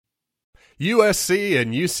USC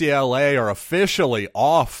and UCLA are officially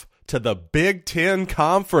off to the Big Ten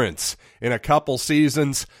Conference in a couple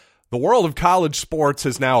seasons. The world of college sports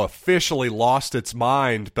has now officially lost its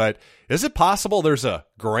mind, but is it possible there's a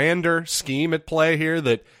grander scheme at play here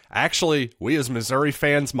that actually we as Missouri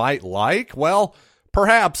fans might like? Well,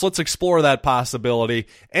 perhaps. Let's explore that possibility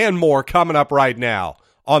and more coming up right now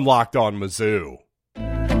on Locked On Mizzou.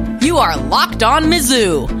 You are Locked On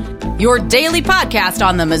Mizzou, your daily podcast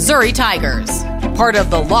on the Missouri Tigers, part of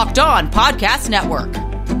the Locked On Podcast Network,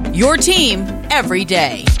 your team every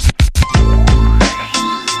day.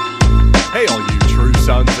 Hey, all you true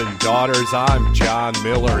sons and daughters, I'm John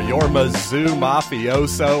Miller, your Mizzou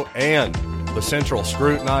mafioso and the central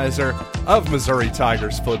scrutinizer of Missouri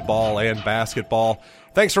Tigers football and basketball.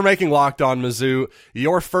 Thanks for making Locked On Mizzou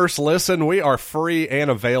your first listen. We are free and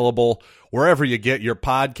available wherever you get your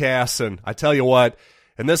podcasts. And I tell you what,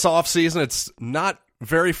 in this offseason, it's not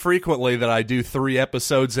very frequently that I do 3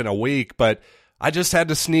 episodes in a week, but I just had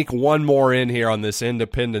to sneak one more in here on this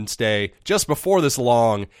Independence Day, just before this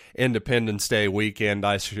long Independence Day weekend,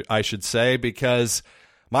 I should say, because,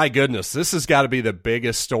 my goodness, this has got to be the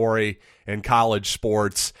biggest story in college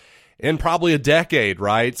sports in probably a decade,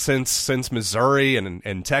 right? Since Missouri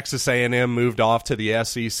and Texas A&M moved off to the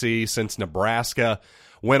SEC, since Nebraska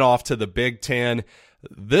went off to the Big Ten.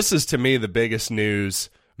 This is, to me, the biggest news.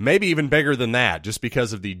 Maybe even bigger than that, just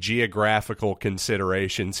because of the geographical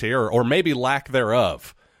considerations here, or maybe lack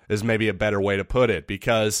thereof is maybe a better way to put it.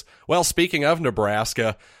 Because, well, speaking of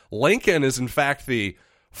Nebraska, Lincoln is in fact the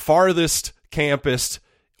farthest campus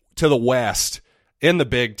to the west in the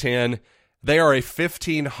Big Ten. They are a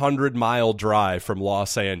 1,500-mile drive from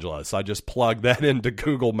Los Angeles. I just plugged that into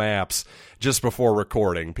Google Maps just before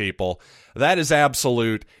recording, people. That is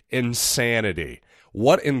absolute insanity.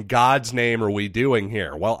 What in God's name are we doing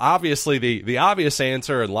here? Well, obviously the obvious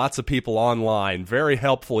answer, and lots of people online very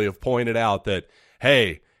helpfully have pointed out that,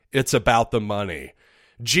 hey, it's about the money.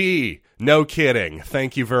 Gee, no kidding.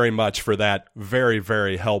 Thank you very much for that very,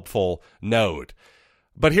 very helpful note.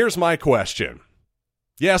 But here's my question.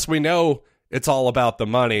 Yes, we know it's all about the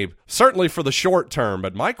money, certainly for the short term,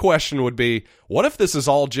 but my question would be, what if this is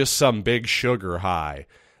all just some big sugar high?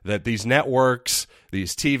 That these networks,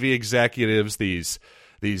 these TV executives, these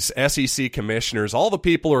SEC commissioners, all the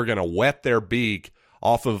people who are going to wet their beak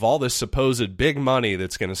off of all this supposed big money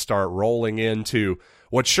that's going to start rolling into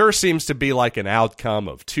what sure seems to be like an outcome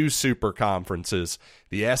of 2 super conferences,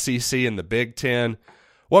 the SEC and the Big Ten.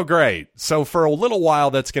 Well, great. So for a little while,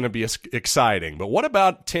 that's going to be exciting. But what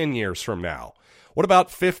about 10 years from now? What about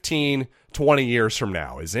 15, 20 years from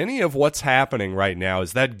now? Is any of what's happening right now,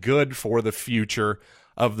 is that good for the future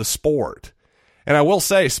of the sport? And I will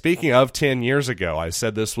say, speaking of 10 years ago, I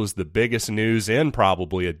said this was the biggest news in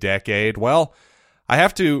probably a decade. Well, I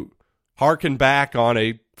have to harken back on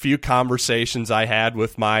a few conversations I had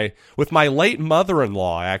with my late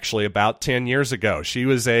mother-in-law, actually, about 10 years ago. She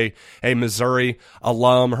was a Missouri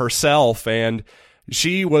alum herself, and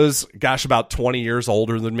she was, about 20 years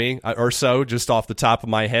older than me or so, just off the top of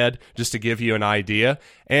my head, just to give you an idea.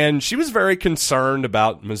 And she was very concerned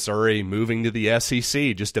about Missouri moving to the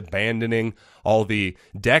SEC, just abandoning all the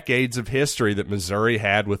decades of history that Missouri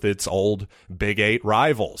had with its old Big 8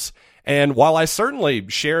 rivals. And while I certainly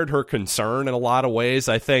shared her concern in a lot of ways,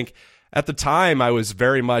 I think at the time I was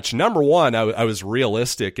very much, number one, I was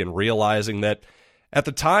realistic in realizing that at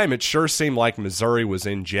the time it sure seemed like Missouri was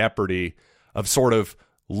in jeopardy of sort of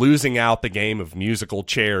losing out the game of musical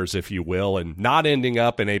chairs, if you will, and not ending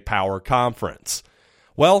up in a power conference.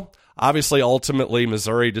 Well, obviously, ultimately,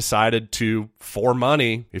 Missouri decided to, for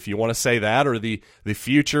money, if you want to say that, or the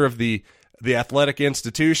future of the athletic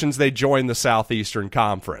institutions, they joined the Southeastern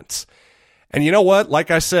Conference. And you know what?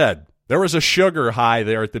 Like I said, there was a sugar high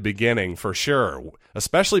there at the beginning, for sure,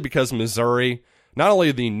 especially because Missouri, not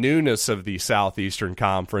only the newness of the Southeastern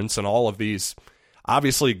Conference and all of these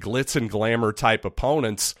obviously glitz and glamour type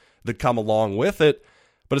opponents that come along with it,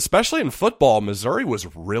 but especially in football, Missouri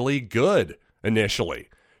was really good initially.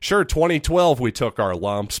 Sure, 2012 we took our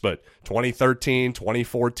lumps, but 2013,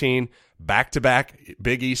 2014, back-to-back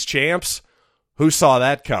Big East champs, who saw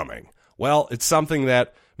that coming? Well, it's something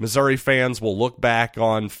that Missouri fans will look back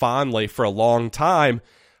on fondly for a long time,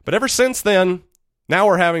 but ever since then, now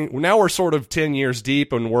we're sort of 10 years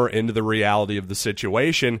deep and we're into the reality of the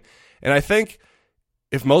situation, and I think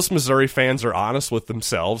if most Missouri fans are honest with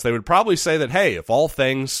themselves, they would probably say that, hey, if all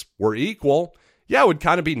things were equal, yeah, it would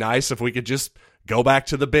kind of be nice if we could just go back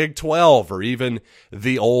to the Big 12 or even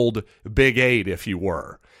the old Big 8, if you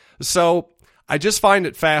were. So I just find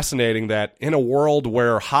it fascinating that in a world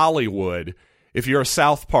where Hollywood if you're a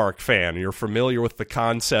South Park fan, you're familiar with the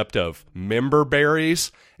concept of member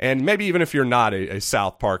berries, and maybe even if you're not a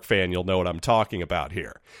South Park fan, you'll know what I'm talking about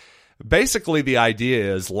here. Basically, the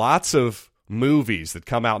idea is lots of movies that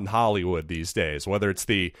come out in Hollywood these days, whether it's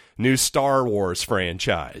the new Star Wars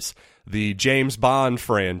franchise, the James Bond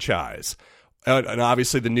franchise, and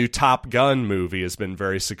obviously the new Top Gun movie has been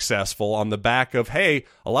very successful on the back of, hey,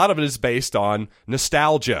 a lot of it is based on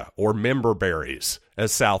nostalgia or member berries,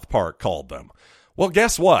 as South Park called them. Well,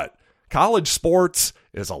 guess what? College sports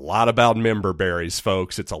is a lot about member berries,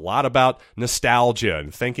 folks. It's a lot about nostalgia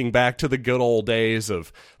and thinking back to the good old days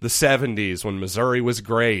of the 70s when Missouri was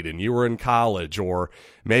great and you were in college. Or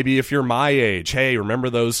maybe if you're my age, hey, remember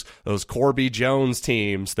those Corby Jones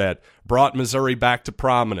teams that brought Missouri back to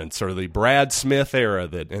prominence, or the Brad Smith era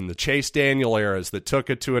and the Chase Daniel eras that took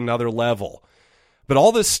it to another level. But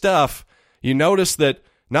all this stuff, you notice that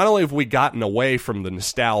not only have we gotten away from the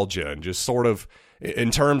nostalgia and just sort of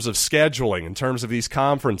in terms of scheduling, in terms of these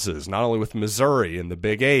conferences, not only with Missouri and the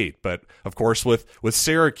Big Eight, but of course with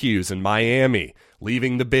Syracuse and Miami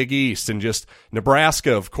leaving the Big East, and just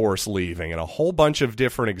Nebraska, of course, leaving, and a whole bunch of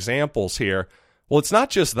different examples here. Well, it's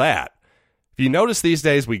not just that. If you notice these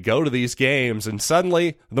days, we go to these games and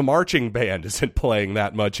suddenly the marching band isn't playing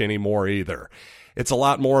that much anymore either. It's a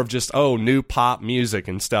lot more of just, new pop music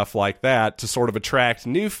and stuff like that to sort of attract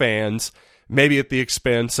new fans, maybe at the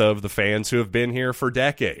expense of the fans who have been here for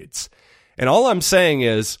decades. And all I'm saying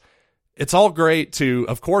is, it's all great to,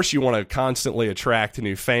 of course, you want to constantly attract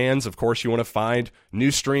new fans. Of course, you want to find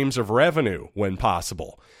new streams of revenue when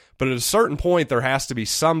possible. But at a certain point, there has to be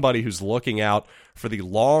somebody who's looking out for the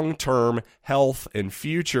long-term health and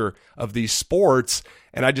future of these sports.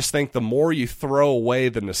 And I just think the more you throw away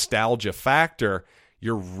the nostalgia factor,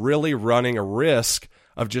 you're really running a risk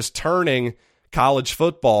of just turning college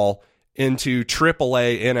football into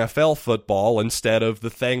AAA NFL football instead of the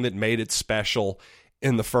thing that made it special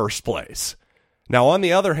in the first place. Now, on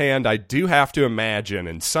the other hand, I do have to imagine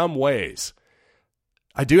in some ways,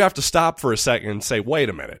 I do have to stop for a second and say, wait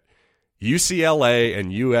a minute, UCLA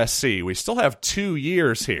and USC, we still have 2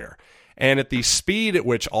 years here. And at the speed at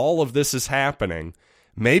which all of this is happening,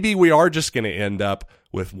 maybe we are just going to end up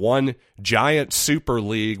with one giant super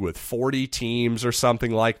league with 40 teams or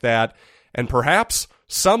something like that. And perhaps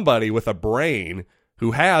somebody with a brain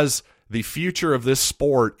who has the future of this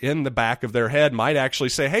sport in the back of their head might actually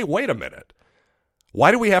say, hey, wait a minute.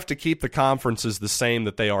 Why do we have to keep the conferences the same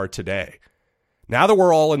that they are today? Now that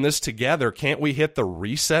we're all in this together, can't we hit the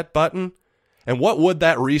reset button? And what would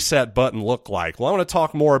that reset button look like? Well, I want to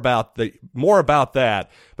talk more about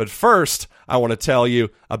that. But first, I want to tell you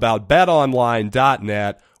about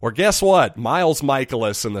BetOnline.net, where guess what? Miles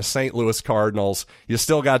Michaelis and the St. Louis Cardinals, you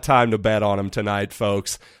still got time to bet on them tonight,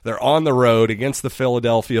 folks. They're on the road against the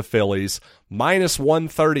Philadelphia Phillies, minus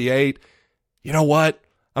 138. You know what?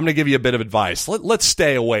 I'm going to give you a bit of advice. Let's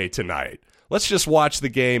stay away tonight. Let's just watch the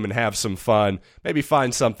game and have some fun. Maybe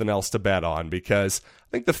find something else to bet on, because I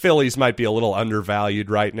think the Phillies might be a little undervalued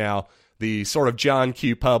right now. The sort of John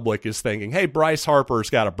Q. public is thinking, hey, Bryce Harper's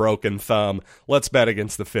got a broken thumb. Let's bet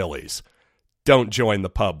against the Phillies. Don't join the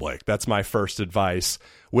public. That's my first advice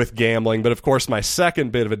with gambling. But of course, my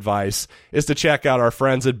second bit of advice is to check out our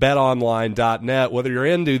friends at betonline.net, whether you're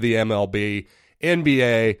into the MLB,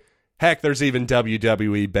 NBA, heck, there's even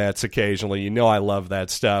WWE bets occasionally. You know I love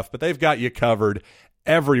that stuff. But they've got you covered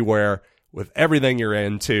everywhere with everything you're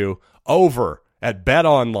into over at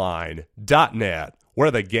betonline.net,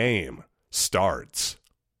 where the game starts.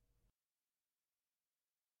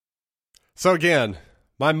 So again,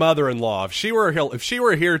 my mother-in-law, if she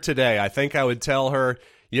were here today, I think I would tell her,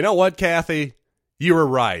 you know what, Kathy? You were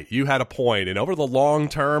right. You had a point. And over the long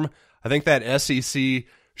term, I think that SEC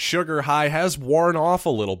sugar high has worn off a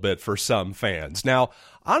little bit for some fans. Now,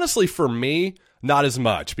 honestly, for me, not as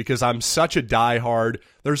much, because I'm such a diehard.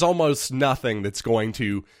 There's almost nothing that's going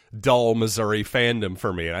to dull Missouri fandom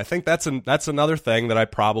for me. And I think that's another thing that I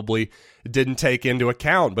probably didn't take into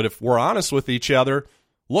account. But if we're honest with each other,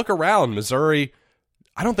 look around. Missouri,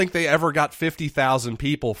 I don't think they ever got 50,000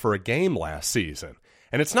 people for a game last season.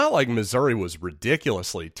 And it's not like Missouri was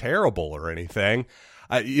ridiculously terrible or anything.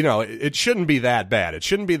 It shouldn't be that bad. It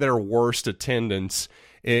shouldn't be their worst attendance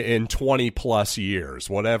in 20-plus years,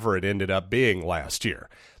 whatever it ended up being last year.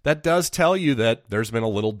 That does tell you that there's been a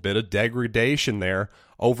little bit of degradation there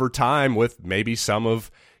over time with maybe some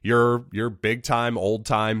of your big-time,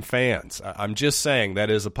 old-time fans. I'm just saying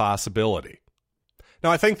that is a possibility.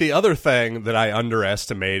 Now, I think the other thing that I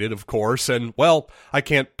underestimated, of course, and, well, I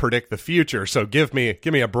can't predict the future, so give me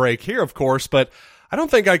a break here, of course, but I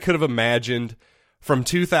don't think I could have imagined from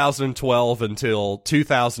 2012 until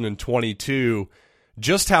 2022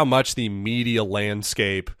 just how much the media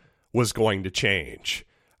landscape was going to change.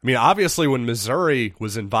 I mean, obviously, when Missouri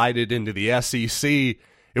was invited into the SEC,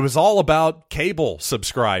 it was all about cable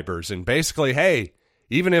subscribers. And basically, hey,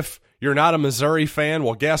 even if you're not a Missouri fan,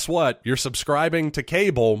 well, guess what? You're subscribing to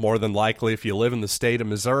cable more than likely if you live in the state of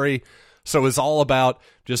Missouri. So it's all about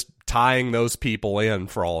just tying those people in,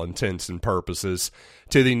 for all intents and purposes,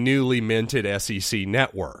 to the newly minted SEC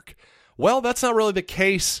network. Well, that's not really the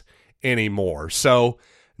case anymore. So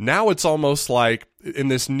now it's almost like in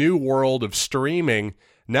this new world of streaming,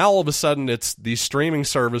 now all of a sudden it's these streaming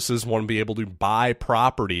services want to be able to buy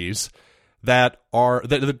properties that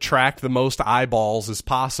attract the most eyeballs as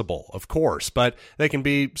possible, of course, but they can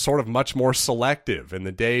be sort of much more selective. In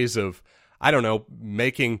the days of, I don't know,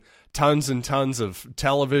 making tons and tons of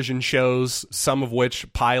television shows, some of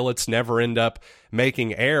which pilots never end up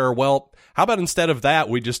making air. Well, how about instead of that,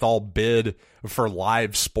 we just all bid for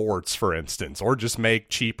live sports, for instance, or just make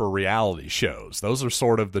cheaper reality shows? Those are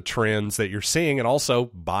sort of the trends that you're seeing, and also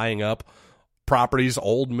buying up properties,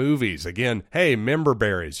 old movies. Again, hey, member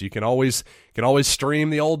berries. You can always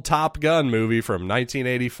stream the old Top Gun movie from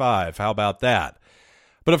 1985. How about that?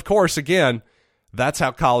 But of course, again, that's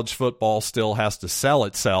how college football still has to sell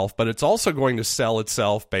itself, but it's also going to sell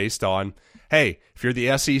itself based on, hey, if you're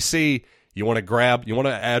the SEC, you want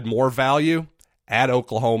to add more value, add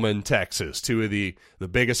Oklahoma and Texas, two of the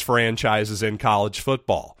biggest franchises in college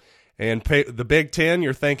football. And the Big Ten,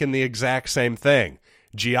 you're thinking the exact same thing.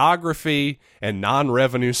 Geography and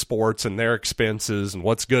non-revenue sports and their expenses and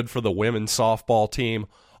what's good for the women's softball team,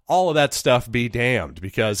 all of that stuff be damned,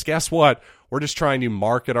 because guess what? We're just trying to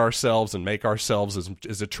market ourselves and make ourselves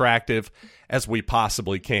as attractive as we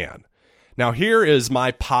possibly can. Now, here is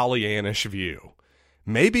my Pollyannish view.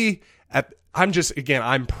 Maybe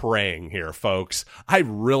I'm praying here, folks. I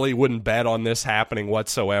really wouldn't bet on this happening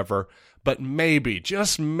whatsoever, but maybe,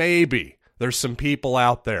 just maybe, there's some people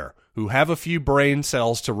out there who have a few brain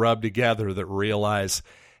cells to rub together that realize,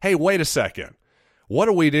 hey, wait a second, what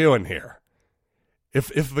are we doing here?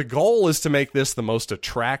 If the goal is to make this the most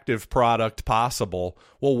attractive product possible,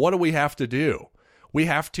 well, what do we have to do? We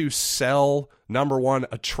have to sell, number one,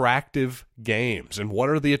 attractive games. And what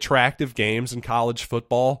are the attractive games in college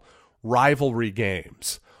football? Rivalry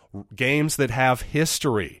games, games that have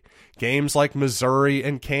history, games like Missouri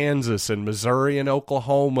and Kansas and Missouri and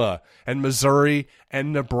Oklahoma and Missouri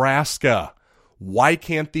and Nebraska. Why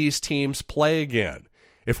can't these teams play again?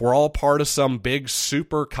 If we're all part of some big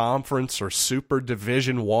super conference or super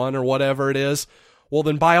Division I or whatever it is, well,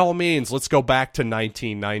 then by all means, let's go back to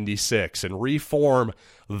 1996 and reform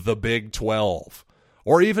the Big 12.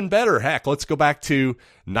 Or even better, heck, let's go back to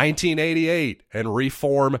 1988 and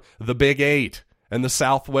reform the Big 8 and the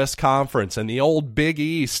Southwest Conference and the old Big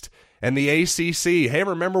East and the ACC. Hey,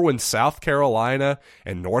 remember when South Carolina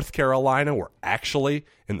and North Carolina were actually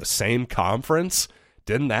in the same conference?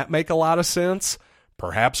 Didn't that make a lot of sense?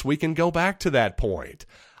 Perhaps we can go back to that point.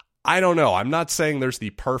 I don't know. I'm not saying there's the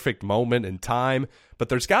perfect moment in time, but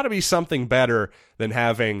there's got to be something better than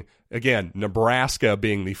having, again, Nebraska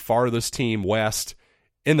being the farthest team west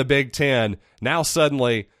in the Big Ten. Now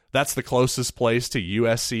suddenly that's the closest place to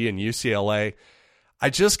USC and UCLA. I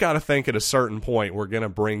just got to think at a certain point we're going to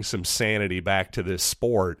bring some sanity back to this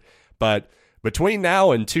sport. But between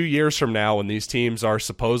now and 2 years from now, when these teams are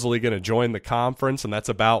supposedly going to join the conference, and that's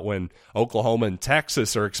about when Oklahoma and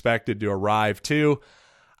Texas are expected to arrive too,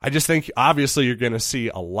 I just think obviously you're going to see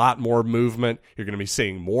a lot more movement. You're going to be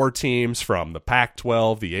seeing more teams from the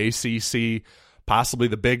Pac-12, the ACC, possibly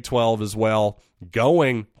the Big 12 as well,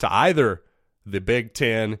 going to either the Big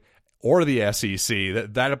Ten or the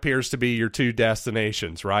SEC. That appears to be your two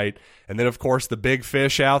destinations, right? And then, of course, the big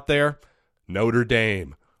fish out there, Notre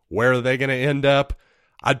Dame. Where are they going to end up?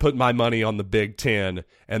 I'd put my money on the Big Ten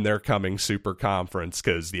and their coming super conference,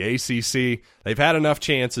 because the ACC, they've had enough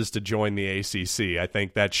chances to join the ACC. I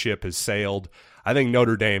think that ship has sailed. I think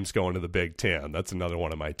Notre Dame's going to the Big Ten. That's another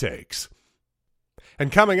one of my takes.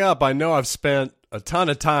 And coming up, I know I've spent a ton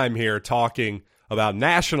of time here talking about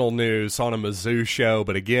national news on a Mizzou show,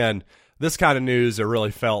 but again, this kind of news, it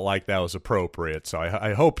really felt like that was appropriate. So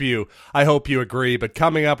I hope you agree. But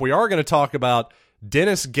coming up, we are going to talk about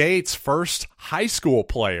Dennis Gates' first high school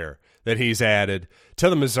player that he's added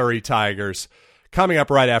to the Missouri Tigers, coming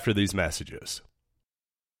up right after these messages.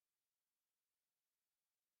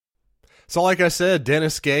 So like I said,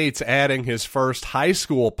 Dennis Gates adding his first high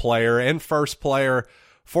school player and first player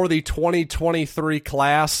for the 2023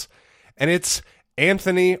 class, and it's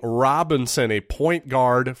Anthony Robinson, a point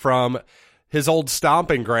guard from his old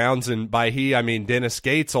stomping grounds, and by he, I mean Dennis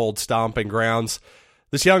Gates' old stomping grounds.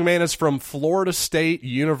 This young man is from Florida State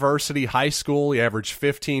University High School. He averaged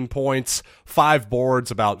 15 points, 5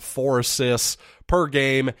 boards, about 4 assists per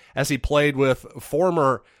game as he played with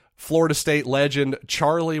former Florida State legend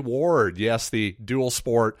Charlie Ward. Yes, the dual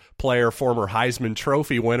sport player, former Heisman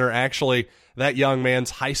Trophy winner, actually that young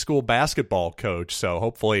man's high school basketball coach. So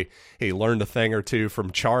hopefully he learned a thing or two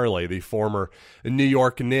from Charlie, the former New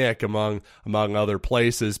York Knick, among other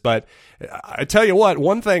places. But I tell you what,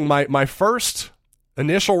 one thing, my first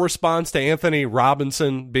initial response to Anthony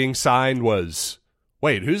Robinson being signed was,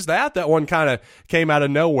 wait, who's that? That one kind of came out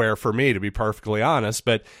of nowhere for me, to be perfectly honest.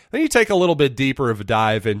 But then you take a little bit deeper of a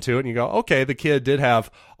dive into it, and you go, okay, the kid did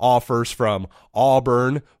have offers from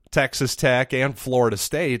Auburn, Texas Tech, and Florida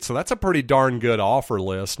State, so that's a pretty darn good offer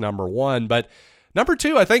list, number one. But number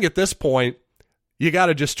two, I think at this point, you got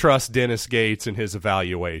to just trust Dennis Gates and his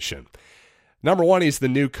evaluation. Number one, he's the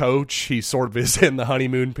new coach. He sort of is in the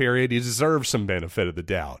honeymoon period. He deserves some benefit of the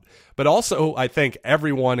doubt. But also, I think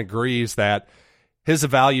everyone agrees that his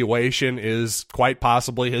evaluation is quite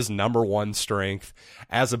possibly his number one strength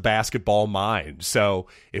as a basketball mind. So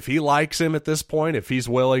if he likes him at this point, if he's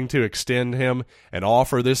willing to extend him and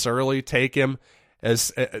offer this early, take him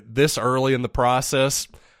as this early in the process,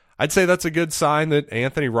 I'd say that's a good sign that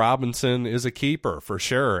Anthony Robinson is a keeper for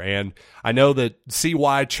sure. And I know that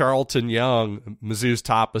C.Y. Charlton Young, Mizzou's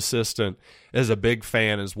top assistant, is a big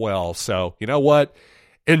fan as well. So you know what?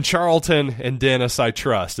 In Charlton and Dennis, I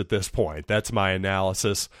trust at this point. That's my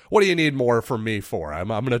analysis. What do you need more from me for? I'm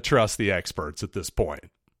going to trust the experts at this point.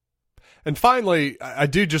 And finally, I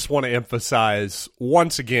do just want to emphasize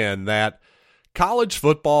once again that college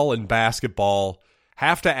football and basketball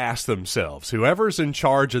have to ask themselves, whoever's in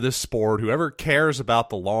charge of this sport, whoever cares about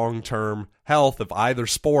the long-term health of either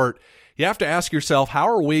sport, you have to ask yourself, how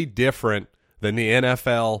are we different than the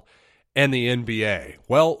NFL and the NBA?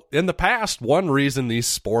 Well, in the past, one reason these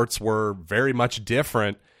sports were very much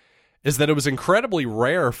different is that it was incredibly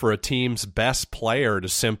rare for a team's best player to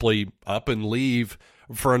simply up and leave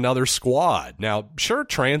for another squad. Now, sure,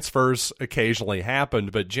 transfers occasionally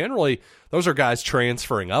happened, but generally those are guys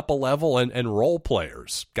transferring up a level and role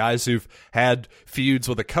players, guys who've had feuds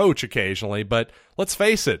with a coach occasionally. But let's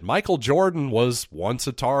face it, Michael Jordan was once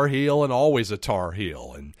a Tar Heel and always a Tar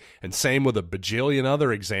Heel. And same with a bajillion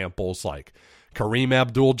other examples like Kareem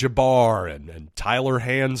Abdul-Jabbar and Tyler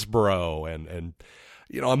Hansbrough and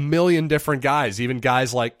you know, a million different guys, even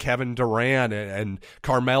guys like Kevin Durant and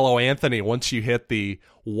Carmelo Anthony. Once you hit the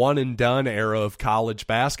one and done era of college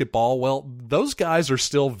basketball, well, those guys are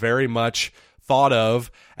still very much thought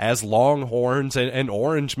of as Longhorns and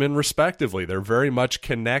Orangemen respectively. They're very much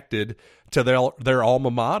connected to their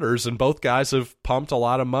alma maters, and both guys have pumped a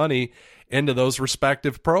lot of money into those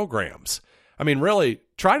respective programs. I mean, really,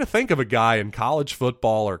 try to think of a guy in college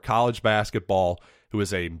football or college basketball who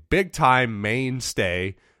is a big-time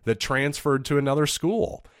mainstay that transferred to another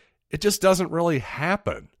school. It just doesn't really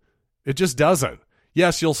happen. It just doesn't.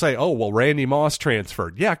 Yes, you'll say, oh, well, Randy Moss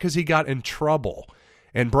transferred. Yeah, because he got in trouble.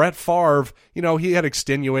 And Brett Favre, you know, he had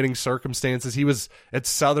extenuating circumstances. He was at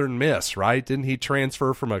Southern Miss, right? Didn't he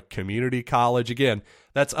transfer from a community college? Again,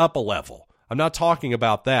 that's up a level. I'm not talking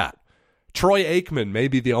about that. Troy Aikman may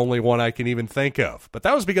be the only one I can even think of. But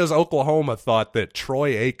that was because Oklahoma thought that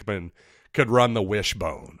Troy Aikman could run the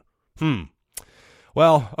wishbone.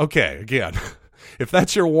 Well, okay, again, if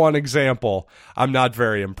that's your one example, I'm not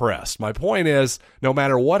very impressed. My point is, no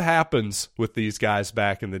matter what happens with these guys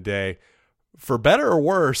back in the day, for better or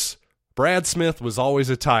worse, Brad Smith was always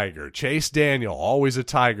a Tiger. Chase Daniel, always a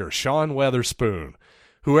Tiger. Sean Weatherspoon,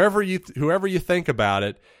 whoever you think about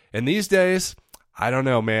it. And these days, I don't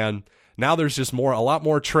know, man. Now there's just a lot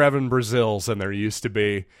more Trevin Brazils than there used to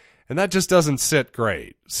be, and that just doesn't sit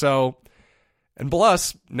great. So, and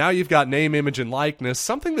plus, now you've got name, image, and likeness,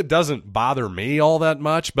 something that doesn't bother me all that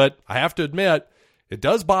much, but I have to admit, it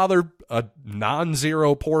does bother a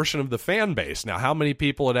non-zero portion of the fan base. Now, how many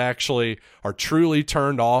people it actually are truly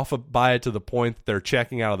turned off by it to the point that they're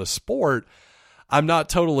checking out of the sport, I'm not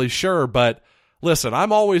totally sure, but listen,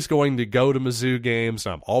 I'm always going to go to Mizzou games,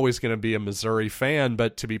 and I'm always going to be a Missouri fan,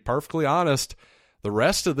 but to be perfectly honest, the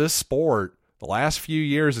rest of this sport, the last few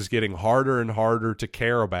years, is getting harder and harder to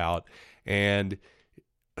care about. And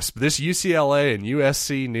this UCLA and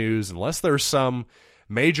USC news, unless there's some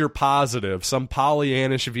major positive, some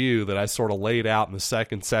Pollyannish view that I sort of laid out in the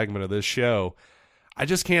second segment of this show, I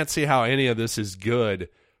just can't see how any of this is good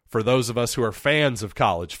for those of us who are fans of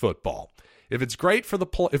college football. If it's good for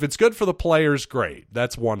the players, great.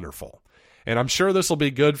 That's wonderful. And I'm sure this will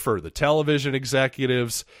be good for the television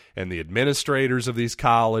executives and the administrators of these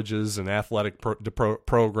colleges and athletic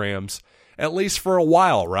programs, at least for a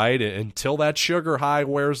while, right? Until that sugar high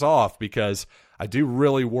wears off, because I do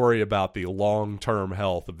really worry about the long-term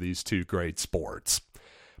health of these two great sports.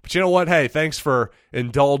 But you know what? Hey, thanks for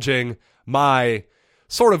indulging my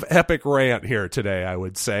sort of epic rant here today, I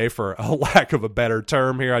would say, for a lack of a better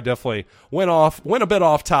term here. I definitely went a bit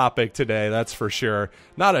off topic today, that's for sure.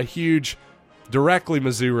 Not a huge directly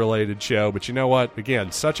Mizzou-related show, but you know what?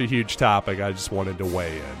 Again, such a huge topic, I just wanted to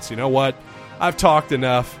weigh in. So you know what? I've talked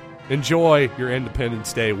enough. Enjoy your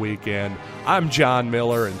Independence Day weekend. I'm John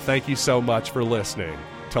Miller, and thank you so much for listening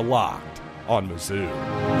to Locked on Mizzou.